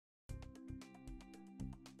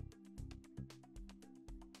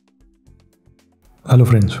Hello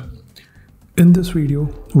friends, in this video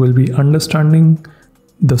we'll be understanding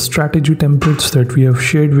the strategy templates that we have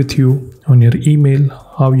shared with you on your email,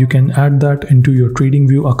 how you can add that into your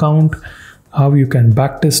TradingView account, how you can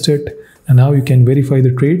backtest it, and how you can verify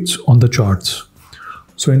the trades on the charts.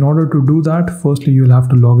 So in order to do that, firstly you'll have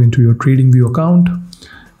to log into your TradingView account,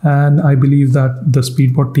 and I believe that the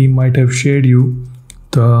SpeedBot team might have shared you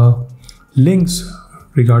the links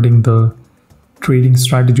regarding the trading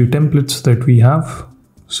strategy templates that we have.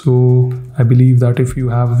 So I believe that if you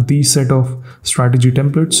have these set of strategy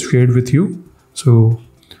templates shared with you, so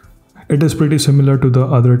it is pretty similar to the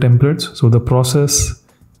other templates. So the process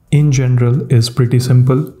in general is pretty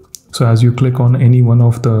simple. So as you click on any one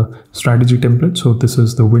of the strategy templates, so this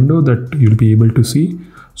is the window that you'll be able to see.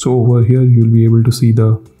 So over here you'll be able to see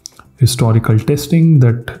the historical testing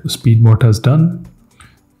that SpeedBot has done.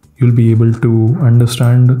 You'll be able to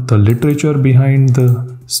understand the literature behind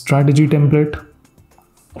the strategy template,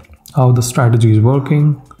 how the strategy is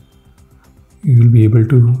working. You'll be able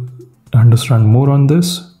to understand more on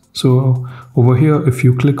this. So over here, if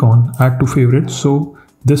you click on add to favorites, so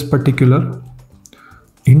this particular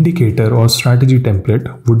indicator or strategy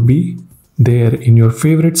template would be there in your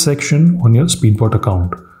favorite section on your SpeedBot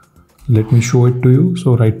account. Let me show it to you.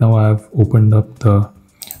 So right now I have opened up the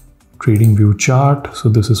TradingView chart. So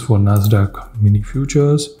this is for Nasdaq mini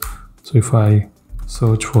futures. So if I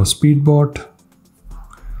search for SpeedBot,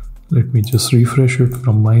 let me just refresh it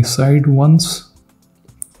from my side once.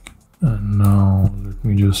 And now let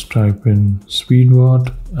me just type in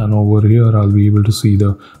SpeedBot, and over here I'll be able to see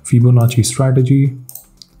the Fibonacci strategy.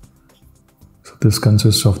 So this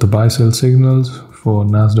consists of the buy sell signals for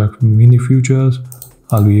Nasdaq mini futures.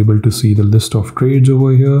 I'll be able to see the list of trades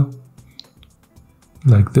over here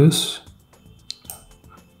like this.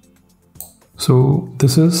 So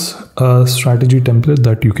this is a strategy template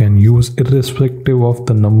that you can use irrespective of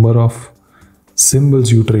the number of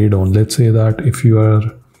symbols you trade on. Let's say that if you are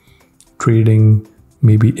trading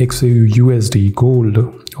maybe XAU USD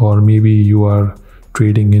gold, or maybe you are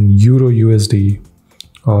trading in Euro USD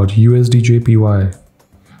or USD JPY,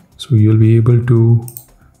 so you'll be able to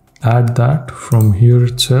add that from here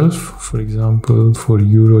itself. For example, for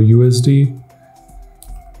Euro USD,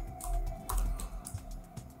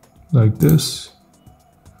 like this.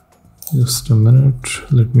 Just a minute,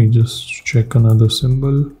 let me just check another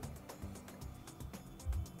symbol.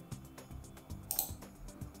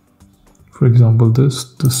 For example,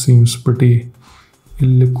 this seems pretty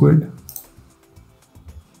illiquid.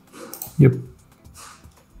 Yep,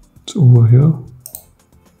 it's over here.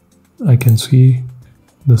 I can see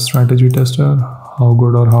the strategy tester, how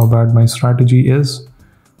good or how bad my strategy is.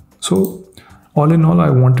 So all in all, I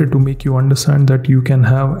wanted to make you understand that you can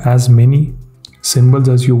have as many symbols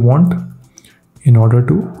as you want in order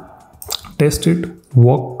to test it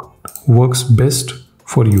works best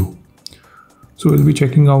for you. So we'll be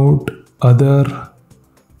checking out other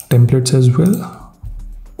templates as well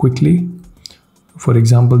quickly. For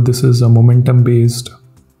example, this is a momentum based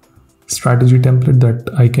strategy template that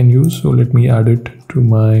I can use. So let me add it to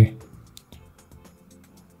my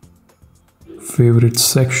favorite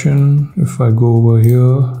section. If I go over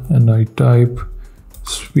here and I type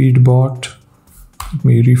SpeedBot, let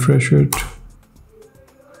me refresh it,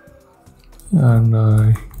 and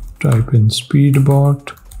I type in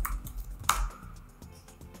SpeedBot,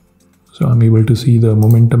 so I'm able to see the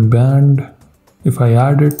momentum band. If I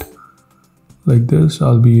add it like this,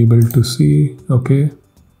 I'll be able to see, okay,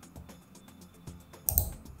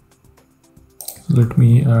 let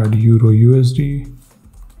me add Euro USD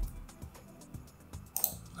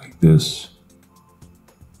like this.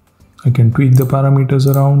 I can tweak the parameters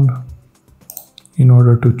around in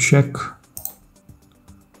order to check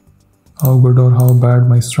how good or how bad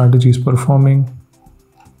my strategy is performing.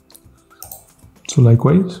 So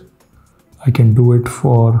likewise, I can do it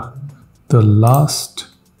for the last.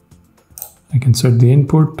 I can set the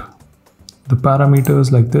input, the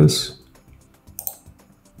parameters like this,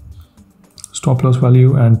 stop loss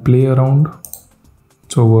value, and play around.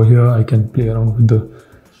 So over here I can play around with the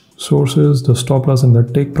sources, the stop loss and the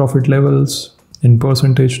take profit levels in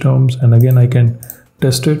percentage terms, and again I can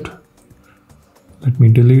test it. Let me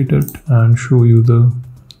delete it and show you the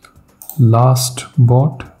last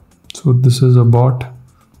bot. So this is a bot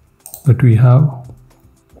that we have.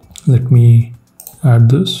 Let me add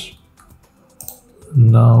this.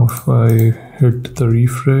 Now if I hit the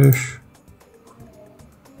refresh,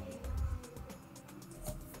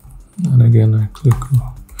 and again I click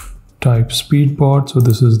type SpeedBot, so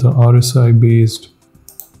this is the RSI based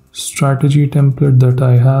strategy template that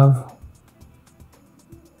I have.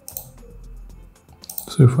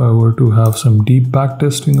 So if I were to have some deep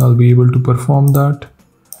backtesting, I'll be able to perform that.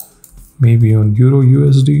 Maybe on Euro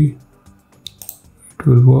USD, it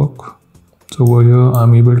will work. So over here,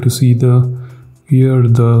 I'm able to see here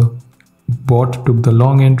the bot took the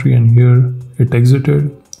long entry and here it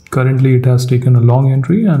exited. Currently, it has taken a long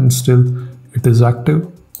entry and still it is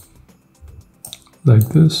active like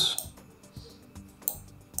this.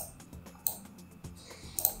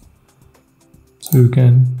 So you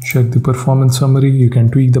can check the performance summary. You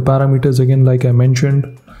can tweak the parameters again, like I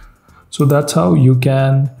mentioned. So that's how you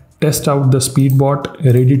can test out the SpeedBot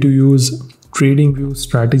ready to use TradingView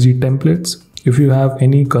strategy templates. If you have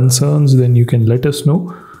any concerns, then you can let us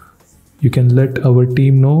know. You can let our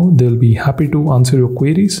team know. They'll be happy to answer your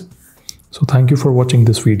queries. So thank you for watching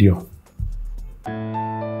this video.